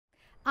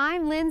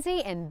I'm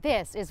Lindsay, and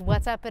this is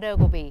What's Up at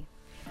Oglebay.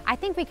 I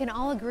think we can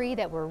all agree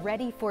that we're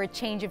ready for a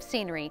change of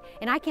scenery,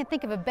 and I can't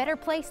think of a better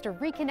place to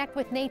reconnect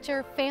with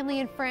nature, family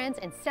and friends,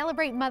 and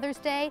celebrate Mother's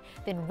Day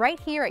than right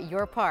here at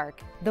your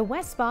park. The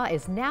West Spa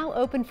is now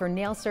open for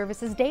nail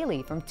services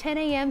daily from 10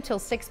 a.m. till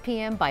 6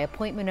 p.m. by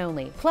appointment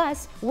only.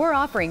 Plus, we're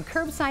offering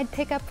curbside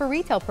pickup for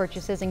retail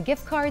purchases and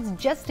gift cards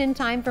just in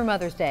time for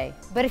Mother's Day.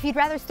 But if you'd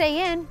rather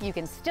stay in, you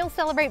can still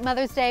celebrate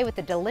Mother's Day with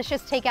a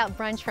delicious takeout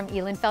brunch from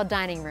Ehlenfeld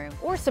Dining Room,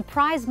 or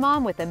surprise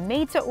mom with a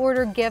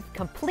made-to-order gift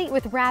complete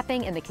with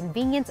wrapping and the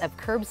convenience of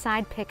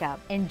curbside pickup.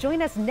 And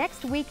join us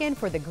next weekend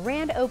for the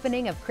grand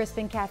opening of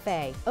Crispin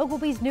Cafe,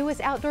 Oglebay's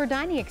newest outdoor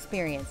dining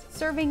experience,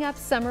 serving up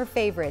summer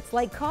favorites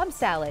like Cobb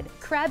salad,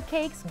 crab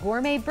cakes,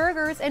 gourmet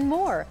burgers, and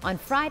more on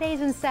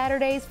Fridays and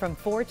Saturdays from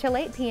 4 till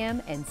 8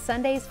 p.m. and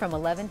Sundays from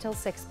 11 till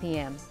 6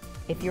 p.m.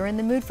 If you're in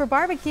the mood for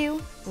barbecue,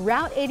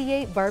 Route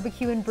 88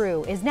 Barbecue and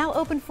Brew is now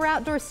open for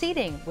outdoor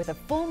seating with a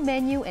full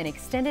menu and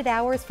extended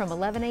hours from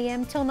 11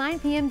 a.m. till 9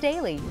 p.m.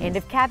 daily. And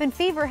if cabin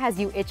fever has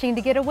you itching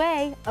to get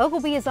away,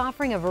 Oglebay is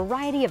offering a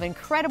variety of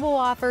incredible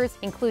offers,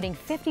 including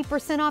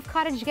 50% off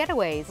cottage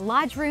getaways,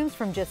 lodge rooms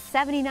from just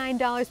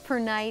 $79 per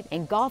night,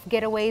 and golf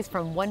getaways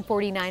from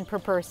 $149 per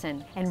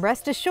person. And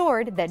rest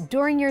assured that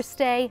during your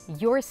stay,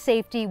 your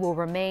safety will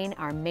remain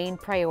our main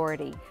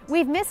priority.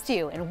 We've missed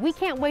you, and we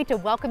can't wait to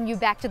welcome you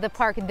back to the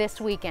park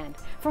this weekend.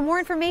 For more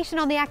information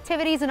on the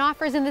activities and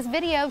offers in this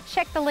video,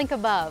 check the link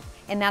above.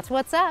 And that's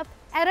what's up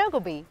at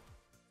Oglebay.